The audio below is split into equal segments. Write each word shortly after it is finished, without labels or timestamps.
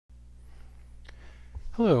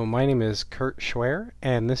Hello, my name is Kurt Schwer,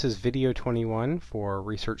 and this is video 21 for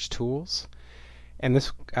Research Tools. And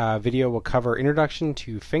this video will cover Introduction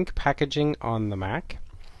to Fink Packaging on the Mac.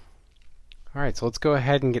 Alright, so let's go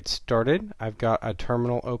ahead and get started. I've got a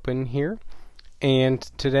terminal open here, and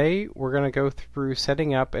today we're going to go through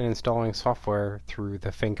setting up and installing software through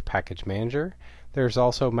the Fink Package Manager. There's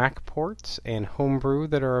also Mac ports and Homebrew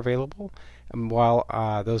that are available, and while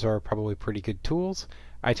those are probably pretty good tools,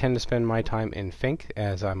 I tend to spend my time in Fink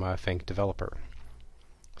as I'm a Fink developer.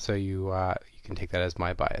 So you can take that as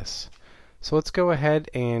my bias. So let's go ahead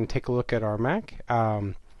and take a look at our Mac.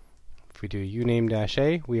 If we do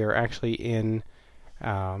uname-a, we are actually in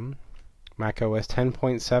Mac OS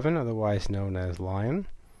 10.7, otherwise known as Lion.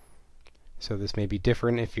 So this may be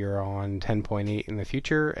different if you're on 10.8 in the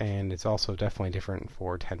future, and it's also definitely different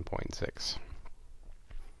for 10.6.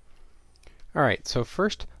 Alright, so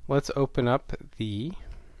first let's open up the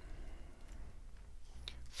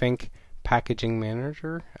Fink Packaging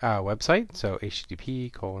Manager website. So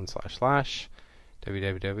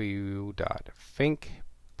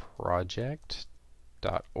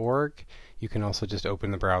http://www.finkproject.org. You can also just open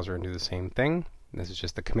the browser and do the same thing. This is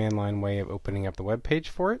just the command line way of opening up the web page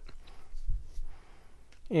for it.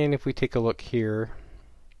 And if we take a look here,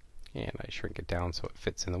 and I shrink it down so it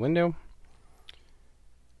fits in the window,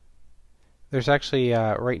 there's actually,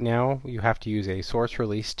 right now, you have to use a source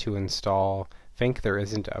release to install Fink. There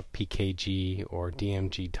isn't a PKG or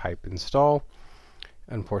DMG type install.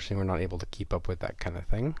 Unfortunately, we're not able to keep up with that kind of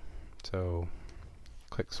thing. So,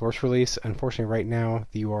 click source release. Unfortunately, right now,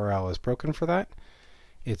 the URL is broken for that.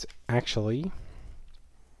 It's actually,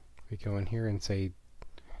 we go in here and say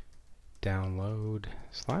download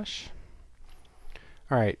 /.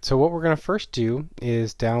 Alright, so what we're going to first do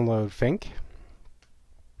is download Fink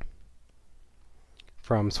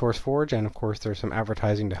from SourceForge, and of course there's some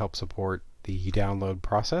advertising to help support the download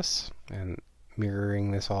process and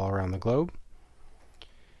mirroring this all around the globe.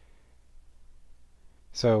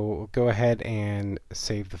 So we'll go ahead and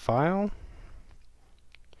save the file,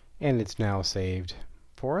 and it's now saved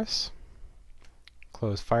for us.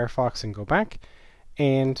 Close Firefox and go back,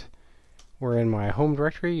 and we're in my home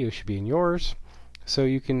directory. You should be in yours. So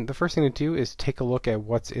you can, the first thing to do is take a look at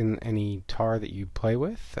what's in any tar that you play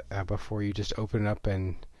with before you just open it up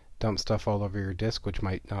and dump stuff all over your disk, which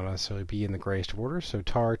might not necessarily be in the greatest of order. So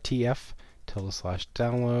tar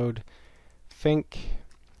tf:/download fink,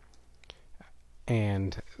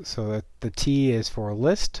 and so that the T is for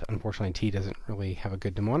list. Unfortunately, T doesn't really have a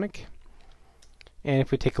good mnemonic. And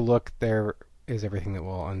if we take a look, there is everything that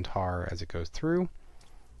will untar as it goes through.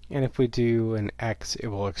 And if we do an X, it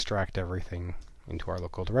will extract everything into our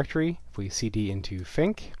local directory. If we cd into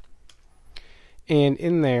Fink, and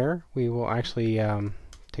in there we will actually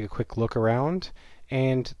take a quick look around,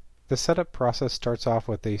 and the setup process starts off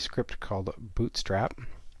with a script called Bootstrap.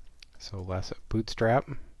 So less Bootstrap,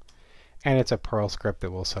 and it's a Perl script that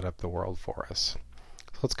will set up the world for us.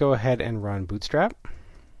 So let's go ahead and run Bootstrap.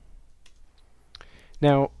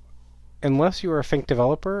 Now, unless you are a Fink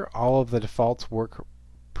developer, all of the defaults work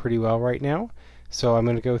pretty well right now. So I'm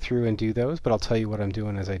going to go through and do those, but I'll tell you what I'm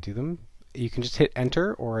doing as I do them. You can just hit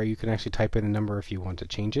enter, or you can actually type in a number if you want to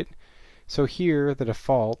change it. So here, the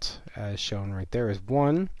default, as shown right there, is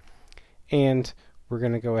 1, and we're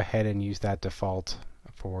going to go ahead and use that default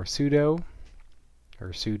for sudo, or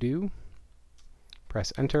sudo.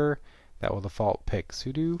 Press enter. That will default pick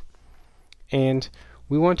sudo. And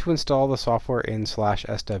we want to install the software in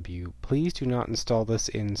 /sw. Please do not install this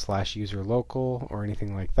in /userlocal or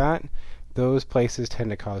anything like that. Those places tend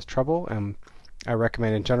to cause trouble, and I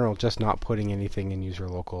recommend in general just not putting anything in user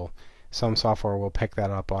local. Some software will pick that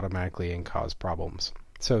up automatically and cause problems.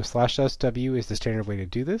 So /sw is the standard way to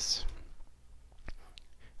do this.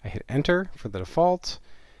 I hit enter for the default.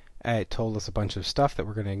 It told us a bunch of stuff that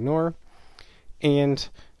we're going to ignore. And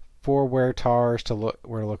for where to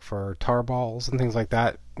look for tar balls and things like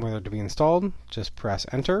that, whether to be installed, just press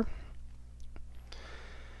enter.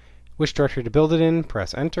 Which directory to build it in,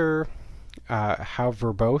 press enter. How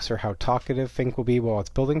verbose or how talkative Fink will be while it's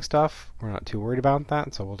building stuff, we're not too worried about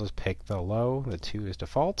that, so we'll just pick the low. The 2 is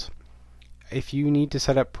default. If you need to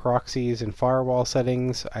set up proxies and firewall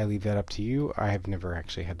settings, I leave that up to you. I have never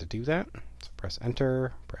actually had to do that. So press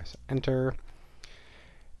enter, press enter.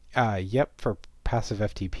 Yep, for passive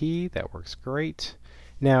FTP, that works great.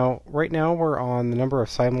 Now, right now we're on the number of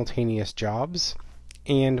simultaneous jobs,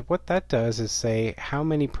 and what that does is say how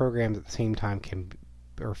many programs at the same time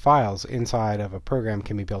or files inside of a program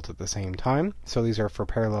can be built at the same time. So these are for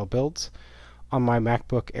parallel builds. On my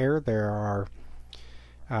MacBook Air, there are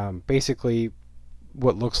basically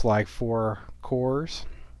what looks like 4 cores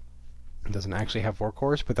It doesn't actually have 4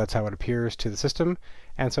 cores, but that's how it appears to the system,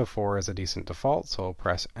 and so 4 is a decent default, so I'll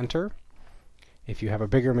press enter. If you have a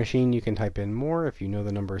bigger machine, you can type in more. If you know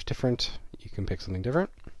the number is different, you can pick something different.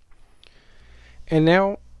 And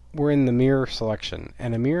now we're in the mirror selection,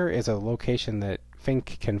 and a mirror is a location that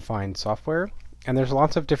Fink can find software, and there's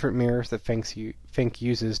lots of different mirrors that Fink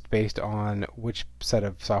uses based on which set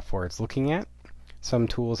of software it's looking at. Some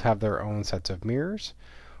tools have their own sets of mirrors.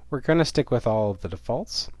 We're going to stick with all of the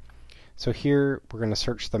defaults. So here we're going to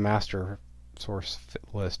search the master source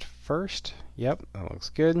list first. Yep, that looks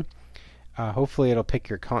good. Hopefully it'll pick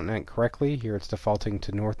your continent correctly. Here it's defaulting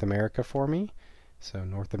to North America for me. So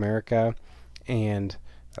North America, and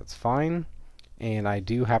that's fine. And I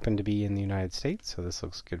do happen to be in the United States, so this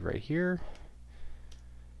looks good right here.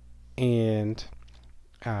 And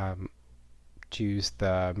choose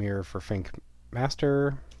the mirror for Fink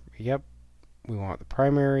master. Yep, we want the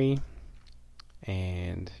primary.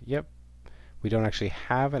 And yep, we don't actually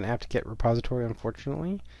have an apt-get repository,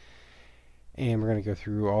 unfortunately. And we're going to go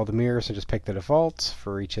through all the mirrors and just pick the defaults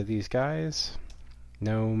for each of these guys.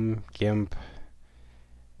 GNOME, GIMP,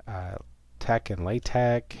 Tech and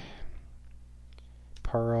LaTeX,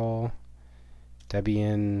 Perl,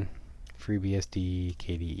 Debian, FreeBSD,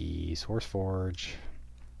 KDE, SourceForge,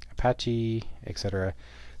 Apache, etc.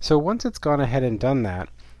 So once it's gone ahead and done that,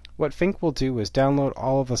 what Fink will do is download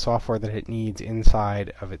all of the software that it needs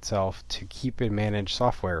inside of itself to keep and manage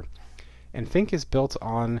software. And Fink is built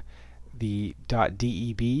on the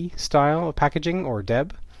 .deb style of packaging, or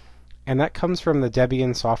deb, and that comes from the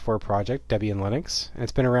Debian software project, Debian Linux, and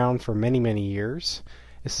it's been around for many, many years.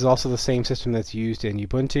 This is also the same system that's used in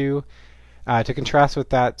Ubuntu. To contrast with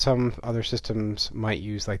that, some other systems might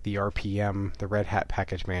use like the RPM, the Red Hat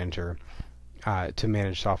Package Manager, to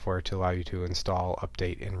manage software to allow you to install,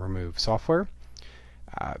 update, and remove software.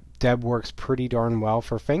 Deb works pretty darn well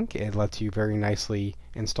for Fink. It lets you very nicely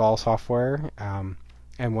install software,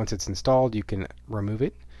 and once it's installed, you can remove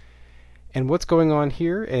it. And what's going on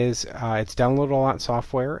here is it's downloaded all that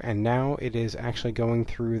software, and now it is actually going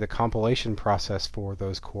through the compilation process for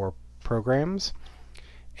those core programs.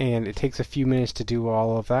 And it takes a few minutes to do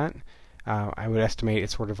all of that. I would estimate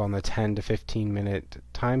it's sort of on the 10 to 15 minute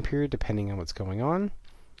time period, depending on what's going on.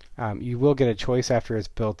 You will get a choice after it's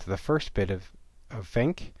built the first bit of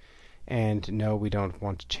Fink. And no, we don't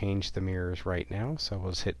want to change the mirrors right now, so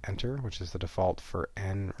we'll just hit enter, which is the default for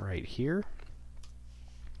N right here.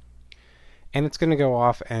 And it's going to go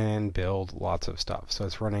off and build lots of stuff. So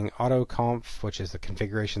it's running autoconf, which is the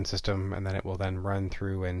configuration system, and then it will then run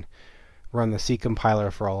through and run the C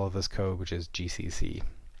compiler for all of this code, which is GCC.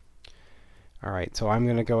 Alright, so I'm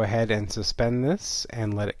going to go ahead and suspend this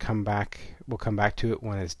and let it come back. We'll come back to it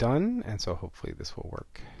when it's done, and so hopefully this will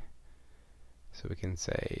work. So we can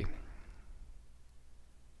say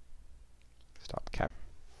stop cap.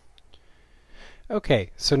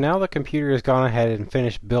 Okay, so now the computer has gone ahead and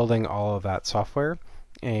finished building all of that software,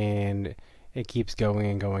 and it keeps going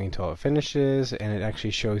and going until it finishes, and it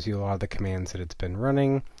actually shows you a lot of the commands that it's been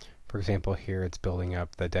running. For example, here it's building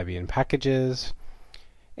up the Debian packages,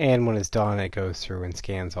 and when it's done, it goes through and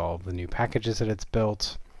scans all of the new packages that it's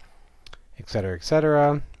built, etc.,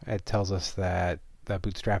 etc. It tells us that the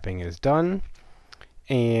bootstrapping is done.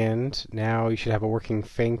 And now you should have a working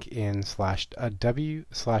Fink in /w/sw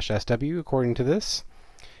according to this.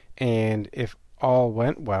 And if all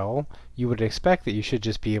went well, you would expect that you should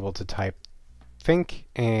just be able to type Fink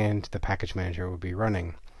and the package manager would be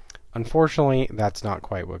running. Unfortunately, that's not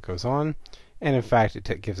quite what goes on. And in fact,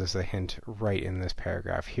 it gives us a hint right in this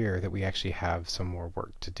paragraph here that we actually have some more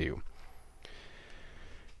work to do.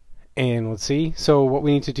 And let's see. So what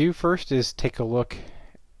we need to do first is take a look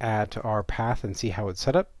at our path and see how it's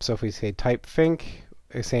set up. So if we say type fink,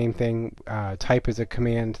 the same thing. Type is a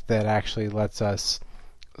command that actually lets us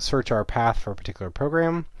search our path for a particular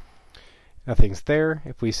program. Nothing's there.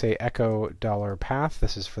 If we say echo $path,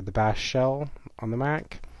 this is for the bash shell on the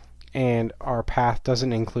Mac. And our path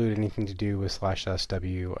doesn't include anything to do with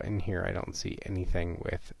 /sw. In here I don't see anything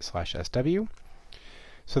with /sw.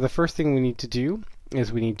 So the first thing we need to do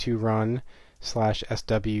is we need to run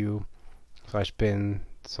 /sw/bin/path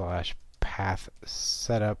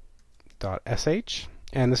setup.sh,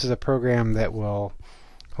 and this is a program that will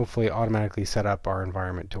hopefully automatically set up our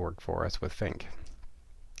environment to work for us with Fink.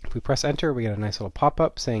 If we press enter, we get a nice little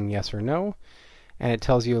pop-up saying yes or no, and it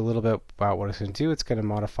tells you a little bit about what it's going to do. It's going to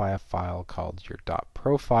modify a file called your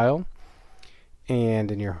 .profile, and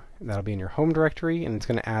that'll be in your home directory, and it's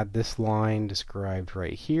going to add this line described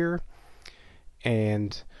right here,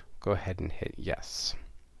 and go ahead and hit yes.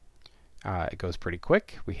 It goes pretty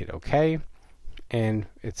quick. We hit OK, and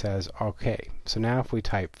it says OK. So now if we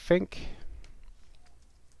type fink,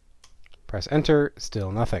 press enter,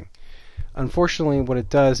 still nothing. Unfortunately, what it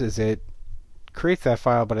does is it creates that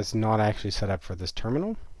file, but it's not actually set up for this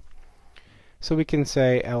terminal. So we can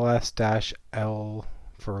say ls-l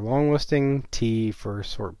for long listing, T for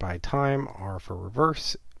sort by time, R for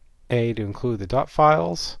reverse, A to include the dot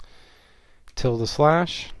files,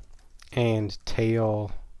 /, and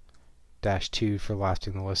tail -2 for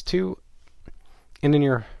lasting the list 2. And in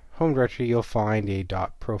your home directory, you'll find a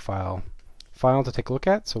 .profile file to take a look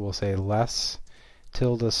at. So we'll say less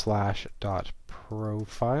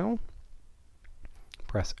 /.profile.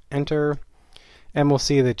 Press enter. And we'll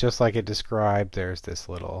see that just like it described, there's this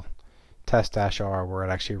little test-r where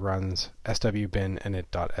it actually runs swbin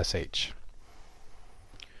init.sh.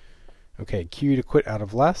 Okay, Q to quit out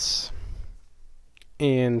of less.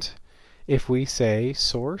 And if we say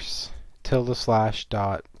source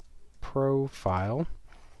 /.profile,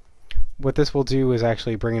 what this will do is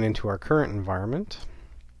actually bring it into our current environment.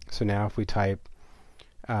 So now if we type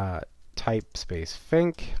space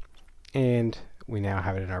fink, and we now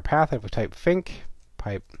have it in our path. If we type fink,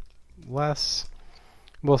 pipe less,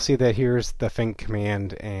 we'll see that here's the fink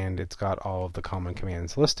command, and it's got all of the common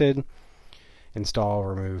commands listed: install,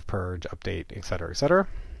 remove, purge, update, etc., etc.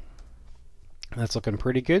 That's looking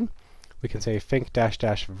pretty good. We can say fink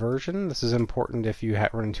 -- version. This is important if you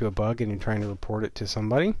run into a bug and you're trying to report it to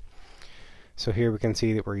somebody. So here we can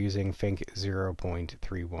see that we're using fink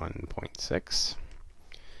 0.31.6.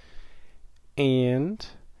 And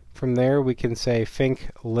from there we can say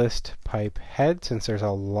fink list pipe head, since there's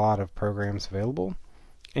a lot of programs available.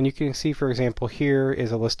 And you can see, for example, here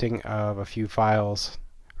is a listing of a few packages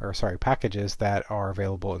that are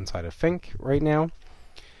available inside of fink right now.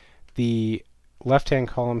 The left-hand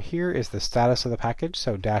column here is the status of the package,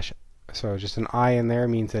 so just an I in there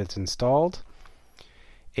means that it's installed.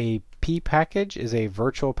 A P package is a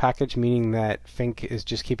virtual package, meaning that fink is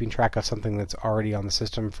just keeping track of something that's already on the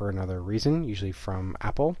system for another reason, usually from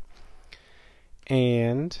Apple.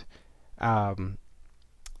 And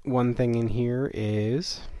one thing in here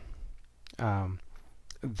is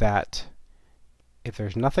that if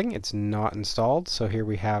there's nothing, it's not installed. So here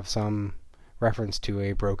we have some reference to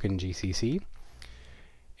a broken GCC.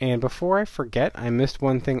 And before I forget, I missed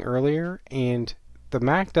one thing earlier, and the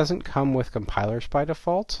Mac doesn't come with compilers by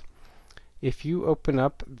default. If you open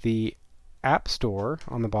up the App Store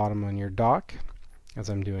on the bottom on your dock, as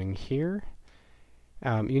I'm doing here,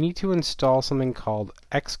 you need to install something called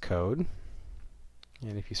Xcode.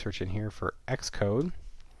 And if you search in here for Xcode,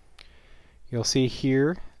 you'll see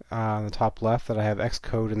here on the top left that I have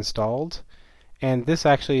Xcode installed. And this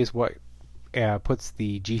actually is what puts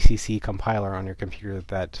the GCC compiler on your computer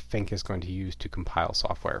that fink is going to use to compile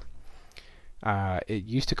software. It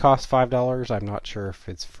used to cost $5. I'm not sure if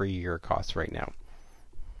it's free or costs right now.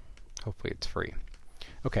 Hopefully it's free.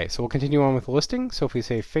 Okay, so we'll continue on with the listing. So if we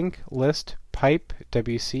say fink list pipe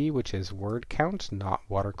WC, which is word count, not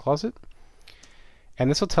water closet,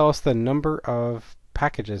 and this will tell us the number of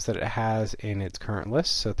packages that it has in its current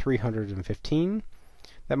list, so 315.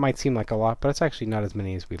 That might seem like a lot, but it's actually not as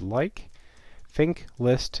many as we'd like. Fink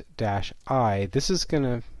list -I. This is going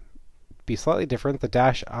to be slightly different. The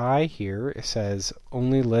 -I here says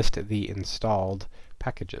only list the installed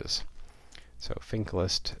packages. So fink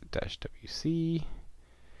list -WC.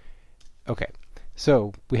 Okay,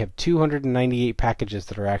 so we have 298 packages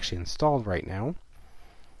that are actually installed right now,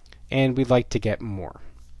 and we'd like to get more.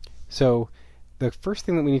 So the first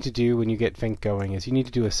thing that we need to do when you get fink going is you need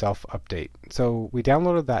to do a self-update. So we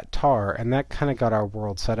downloaded that tar, and that kind of got our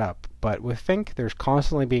world set up. But with fink, there's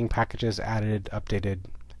constantly being packages added, updated,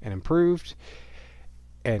 and improved,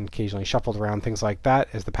 and occasionally shuffled around, things like that,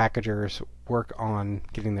 as the packagers work on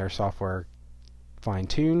getting their software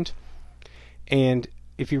fine-tuned. And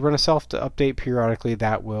if you run a self-update periodically,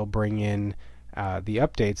 that will bring in the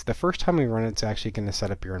updates. The first time we run it, it's actually going to set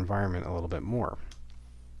up your environment a little bit more.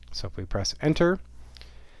 So if we press enter,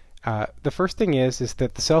 the first thing is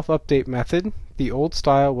that the self-update method, the old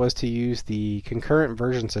style was to use the concurrent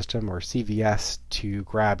version system, or CVS, to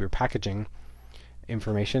grab your packaging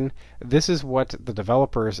information. This is what the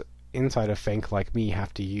developers inside of fink, like me,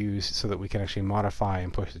 have to use so that we can actually modify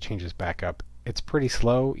and push the changes back up. It's pretty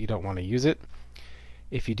slow. You don't want to use it.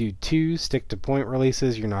 If you do 2 stick-to-point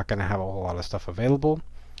releases, you're not going to have a whole lot of stuff available.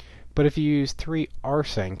 But if you use 3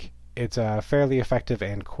 rsync, it's a fairly effective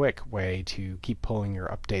and quick way to keep pulling your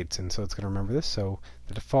updates, and so it's going to remember this. So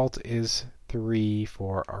the default is 3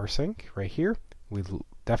 for rsync right here. We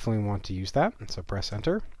definitely want to use that, so press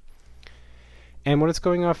enter. And what it's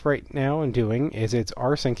going off right now and doing is it's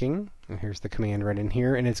rsyncing, and here's the command right in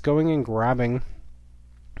here, and it's going and grabbing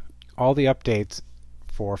all the updates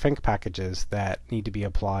for fink packages that need to be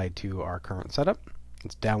applied to our current setup.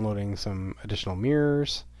 It's downloading some additional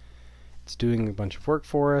mirrors. It's doing a bunch of work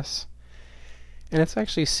for us. And it's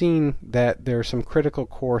actually seen that there's some critical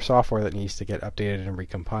core software that needs to get updated and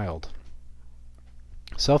recompiled.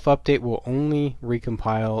 Self-update will only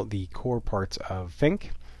recompile the core parts of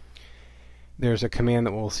fink. There's a command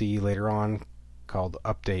that we'll see later on called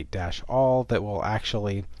update-all that will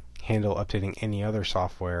actually handle updating any other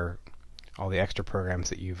software, all the extra programs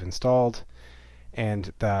that you've installed.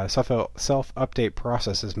 And the self-update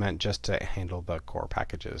process is meant just to handle the core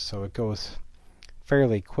packages. So it goes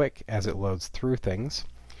fairly quick as it loads through things.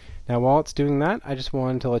 Now while it's doing that, I just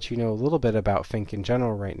wanted to let you know a little bit about fink in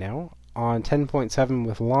general right now. On 10.7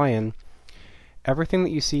 with Lion, everything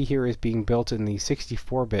that you see here is being built in the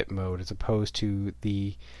 64-bit mode as opposed to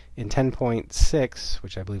in 10.6,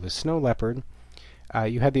 which I believe is Snow Leopard,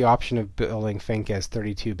 you had the option of building fink as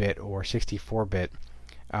 32-bit or 64-bit.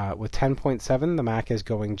 With 10.7, the Mac is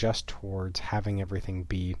going just towards having everything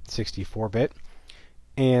be 64-bit.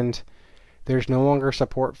 And there's no longer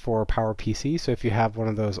support for PowerPC, so if you have one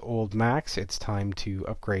of those old Macs, it's time to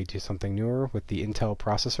upgrade to something newer with the Intel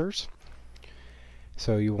processors.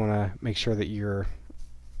 So you want to make sure that you're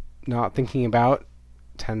not thinking about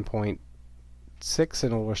 10.6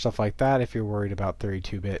 and older stuff like that if you're worried about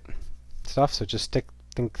 32-bit stuff. So just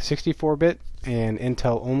think 64-bit and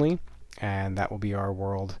Intel only, and that will be our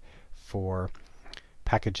world for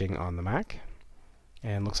packaging on the Mac.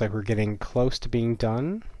 And looks like we're getting close to being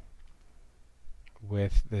done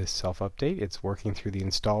with this self-update. It's working through the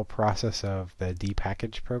install process of the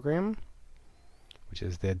dpackage program, which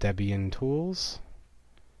is the Debian tools.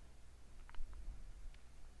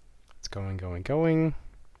 It's going.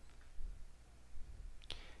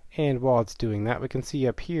 And while it's doing that, we can see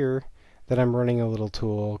up here that I'm running a little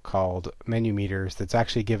tool called Menu Meters that's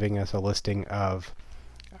actually giving us a listing of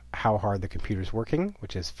how hard the computer's working,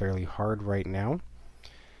 which is fairly hard right now.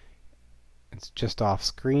 It's just off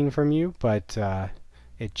screen from you, but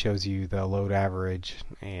it shows you the load average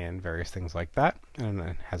and various things like that, and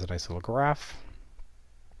it has a nice little graph.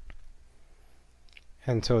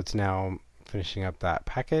 And so it's now finishing up that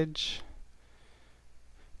package.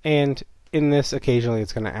 And in this, occasionally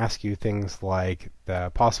it's going to ask you things like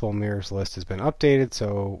the possible mirrors list has been updated,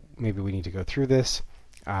 so maybe we need to go through this.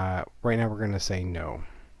 Right now we're going to say no.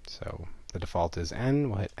 So the default is N.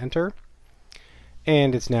 We'll hit enter.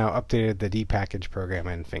 And it's now updated the dpackage program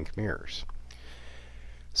and fink mirrors.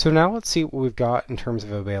 So now let's see what we've got in terms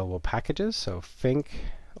of available packages. So fink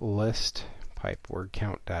list pipe word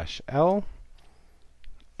count -L.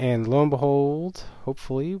 And lo and behold,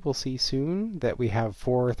 hopefully we'll see soon that we have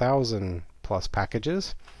 4,000 plus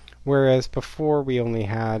packages, whereas before we only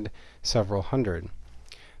had several hundred.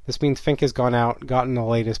 This means fink has gone out, gotten the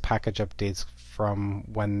latest package updates from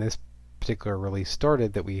when this particular release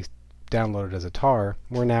started that we downloaded as a tar.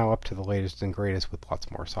 We're now up to the latest and greatest with lots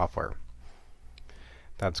more software.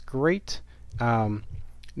 That's great.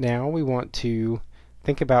 Now we want to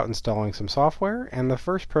think about installing some software, and the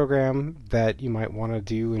first program that you might want to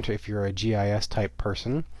do if you're a GIS type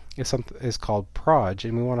person is called Proj,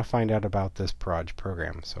 and we want to find out about this Proj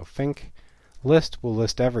program. So fink list will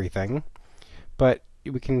list everything, but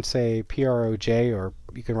we can say PROJ, or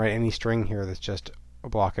you can write any string here that's just a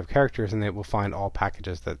block of characters, and it will find all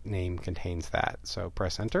packages that name contains that. So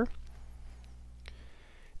press enter.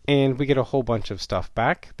 And we get a whole bunch of stuff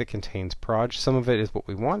back that contains Proj. Some of it is what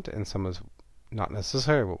we want, and some is not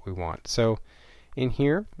necessarily what we want. So in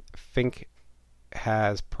here, fink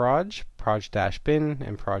has Proj, Proj-bin,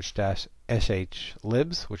 and Proj-sh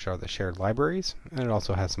libs, which are the shared libraries, and it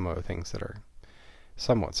also has some other things that are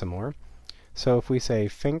somewhat similar. So if we say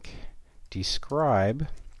fink describe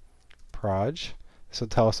Proj, this will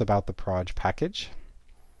tell us about the Proj package.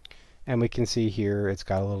 And we can see here it's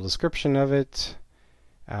got a little description of it.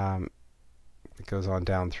 It goes on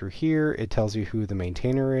down through here. It tells you who the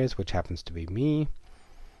maintainer is, which happens to be me,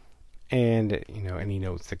 and any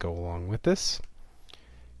notes that go along with this.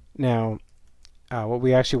 Now, what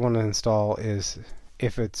we actually want to install is,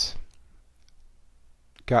 if it's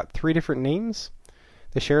got 3 different names,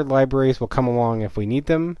 the shared libraries will come along if we need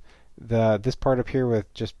them. This part up here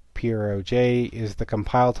with just PROJ is the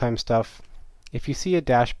compile time stuff. If you see a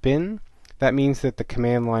 -bin, that means that the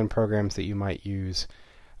command line programs that you might use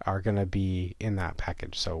are going to be in that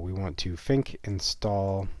package. So we want to fink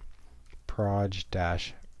install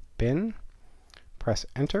proj-bin, press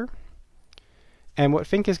enter. And what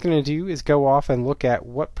fink is going to do is go off and look at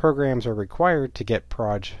what programs are required to get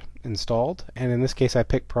Proj installed. And in this case I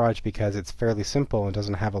picked Proj because it's fairly simple and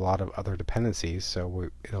doesn't have a lot of other dependencies, so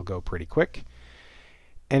it'll go pretty quick.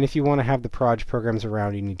 And if you want to have the proj programs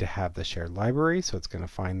around, you need to have the shared library. So it's going to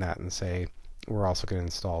find that and say, we're also going to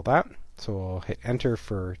install that. So we'll hit enter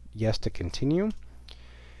for yes to continue.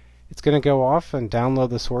 It's going to go off and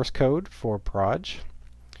download the source code for proj.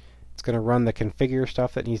 It's going to run the configure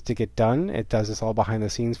stuff that needs to get done. It does this all behind the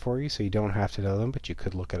scenes for you, so you don't have to know them, but you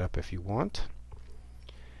could look it up if you want.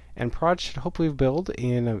 And proj should hopefully build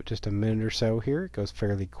in just a minute or so here. It goes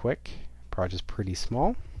fairly quick. Proj is pretty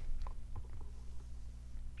small.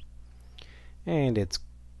 And it's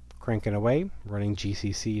cranking away, running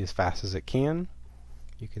GCC as fast as it can.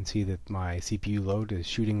 You can see that my CPU load is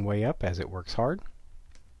shooting way up as it works hard.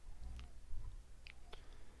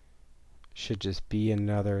 Should just be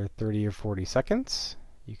another 30 or 40 seconds.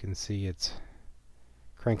 You can see it's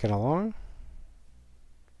cranking along.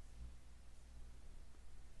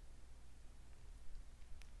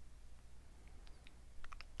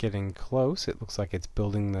 Getting close. It looks like it's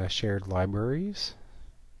building the shared libraries.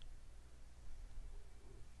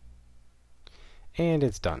 And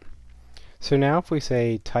it's done. So now if we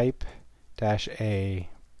say type-a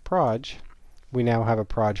proj, we now have a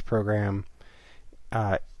proj program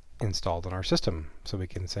installed in our system. So we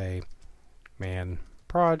can say man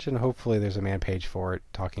proj, and hopefully there's a man page for it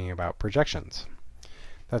talking about projections.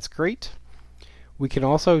 That's great. We can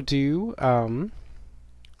also do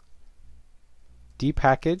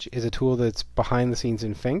dpackage is a tool that's behind the scenes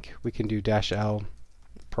in fink. We can do -l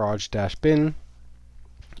proj-bin.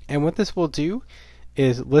 And what this will do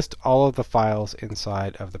is list all of the files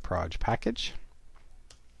inside of the proj package.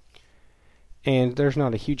 And there's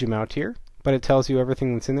not a huge amount here, but it tells you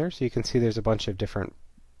everything that's in there. So you can see there's a bunch of different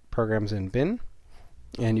programs in bin.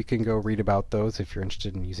 And you can go read about those if you're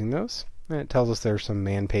interested in using those. And it tells us there's some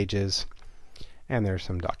man pages and there's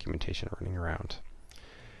some documentation running around.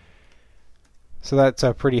 So that's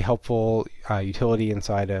a pretty helpful utility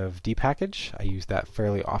inside of dpackage. I use that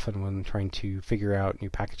fairly often when trying to figure out new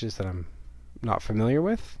packages that I'm not familiar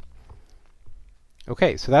with.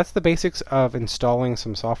 Okay, so that's the basics of installing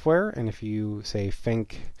some software. And if you say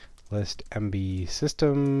fink list mb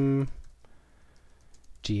system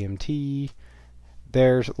gmt,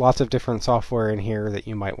 there's lots of different software in here that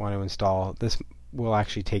you might want to install. This will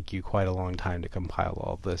actually take you quite a long time to compile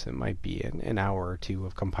all of this. It might be an hour or two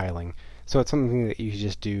of compiling. So it's something that you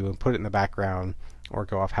just do and put it in the background, or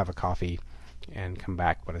go off, have a coffee, and come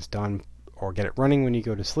back when it's done, or get it running when you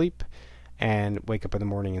go to sleep, and wake up in the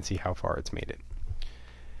morning and see how far it's made it.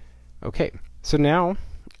 Okay, so now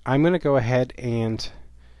I'm going to go ahead and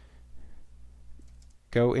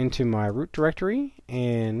go into my root directory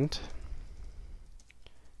and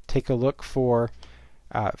take a look for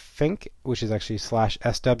fink, which is actually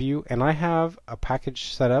 /sw, and I have a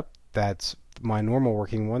package set up that's my normal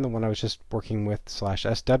working one, the one I was just working with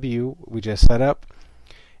 /sw, we just set up,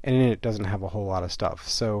 and in it doesn't have a whole lot of stuff.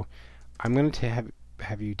 So I'm going to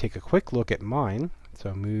have you take a quick look at mine.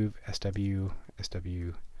 So move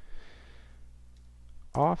sw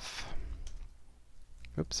off.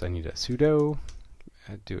 Oops, I need a sudo.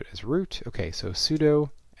 Do it as root. Okay, so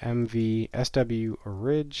sudo mv sw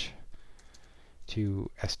orig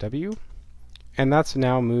to sw, and that's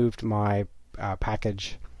now moved my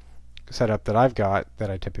package setup that I've got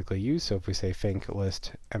that I typically use. So if we say fink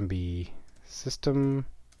list mb system,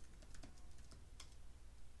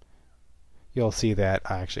 you'll see that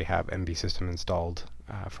I actually have mb system installed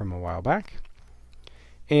from a while back.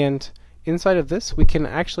 And inside of this, we can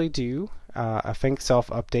actually do a fink self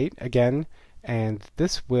update again, and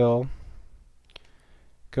this will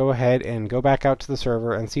go ahead and go back out to the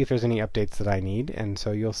server and see if there's any updates that I need. And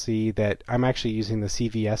so you'll see that I'm actually using the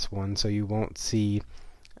CVS one, so you won't see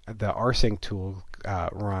the rsync tool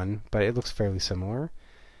run, but it looks fairly similar.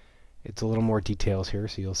 It's a little more details here,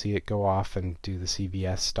 so you'll see it go off and do the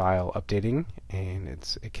CVS style updating, and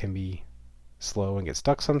it can be slow and get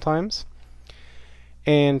stuck sometimes.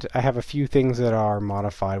 And I have a few things that are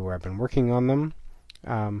modified where I've been working on them,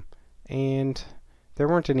 and there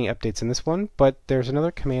weren't any updates in this one, but there's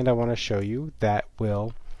another command I want to show you that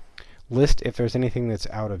will list if there's anything that's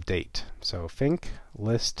out of date. So fink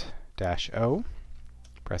list -o,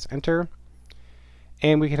 press enter,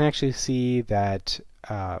 and we can actually see that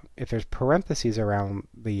if there's parentheses around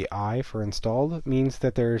the I for installed, it means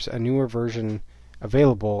that there's a newer version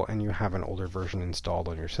available and you have an older version installed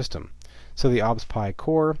on your system. So the obfspi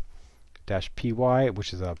core-py,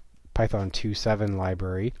 which is a Python 2.7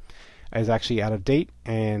 library, is actually out of date,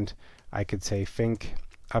 and I could say fink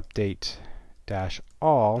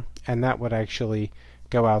update-all, and that would actually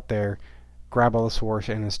go out there, grab all the source,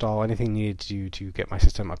 and install anything needed to do to get my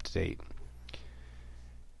system up to date.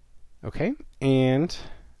 Okay, and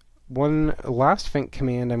one last fink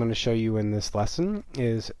command I'm going to show you in this lesson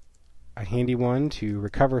is a handy one to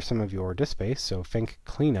recover some of your disk space, so fink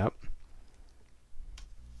cleanup.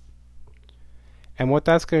 And what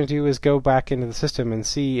that's going to do is go back into the system and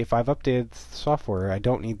see if I've updated the software. I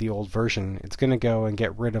don't need the old version. It's going to go and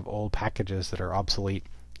get rid of old packages that are obsolete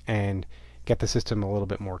and get the system a little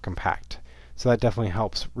bit more compact. So that definitely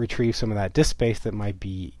helps retrieve some of that disk space that might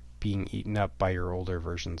be being eaten up by your older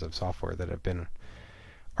versions of software that have been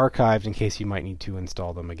archived in case you might need to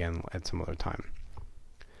install them again at some other time.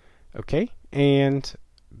 Okay, and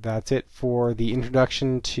that's it for the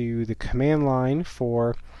introduction to the command line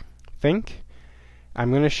for fink.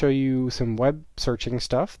 I'm going to show you some web searching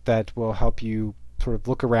stuff that will help you sort of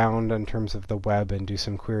look around in terms of the web and do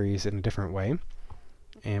some queries in a different way.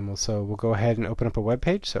 And we'll go ahead and open up a web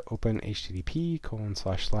page. So open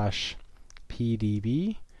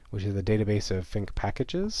http://pdb, which is the database of fink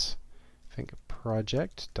packages,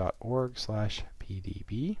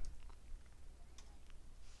 finkproject.org/pdb.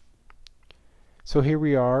 So here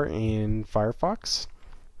we are in Firefox.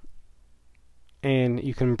 And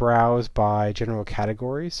you can browse by general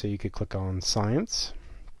categories, so you could click on science.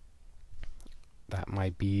 That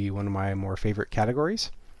might be one of my more favorite categories.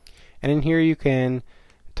 And in here you can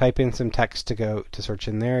type in some text to search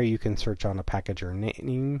in there. You can search on a package or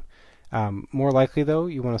name. More likely though,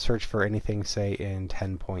 you want to search for anything, say, in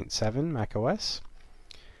 10.7 macOS.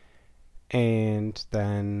 And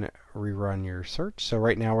then rerun your search. So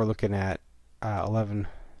right now we're looking at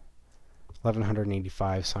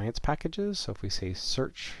 1185 science packages. So if we say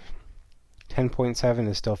search, 10.7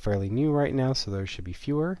 is still fairly new right now, so there should be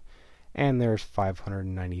fewer. And there's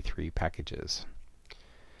 593 packages.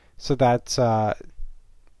 So that's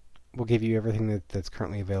will give you everything that's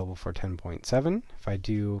currently available for 10.7. If I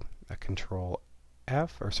do a Control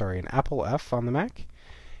F, or sorry, an Apple F on the Mac,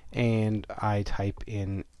 and I type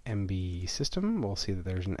in MB system, we'll see that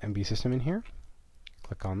there's an MB system in here.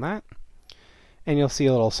 Click on that. And you'll see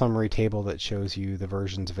a little summary table that shows you the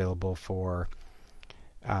versions available for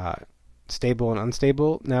stable and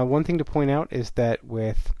unstable. Now, one thing to point out is that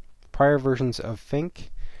with prior versions of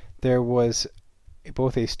fink, there was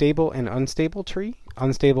both a stable and unstable tree.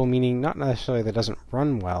 Unstable meaning not necessarily that it doesn't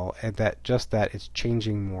run well, and that it's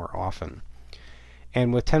changing more often.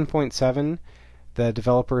 And with 10.7, the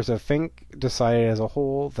developers of fink decided as a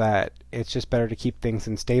whole that it's just better to keep things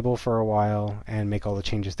in stable for a while and make all the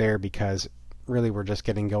changes there, because really we're just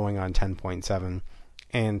getting going on 10.7,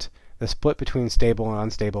 and the split between stable and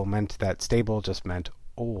unstable meant that stable just meant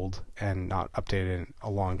old and not updated in a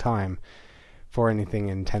long time for anything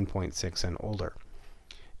in 10.6 and older.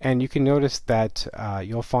 And you can notice that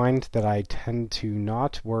you'll find that I tend to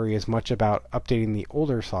not worry as much about updating the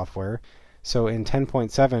older software. So in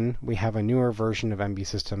 10.7 we have a newer version of MB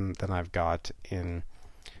System than I've got in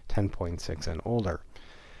 10.6 and older.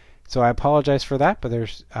 So I apologize for that, but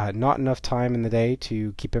there's not enough time in the day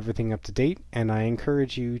to keep everything up to date, and I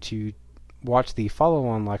encourage you to watch the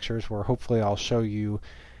follow-on lectures where hopefully I'll show you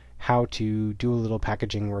how to do a little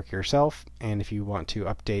packaging work yourself, and if you want to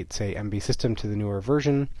update, say, MB System to the newer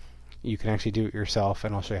version, you can actually do it yourself,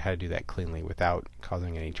 and I'll show you how to do that cleanly without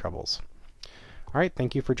causing any troubles. Alright,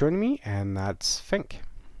 thank you for joining me, and that's fink.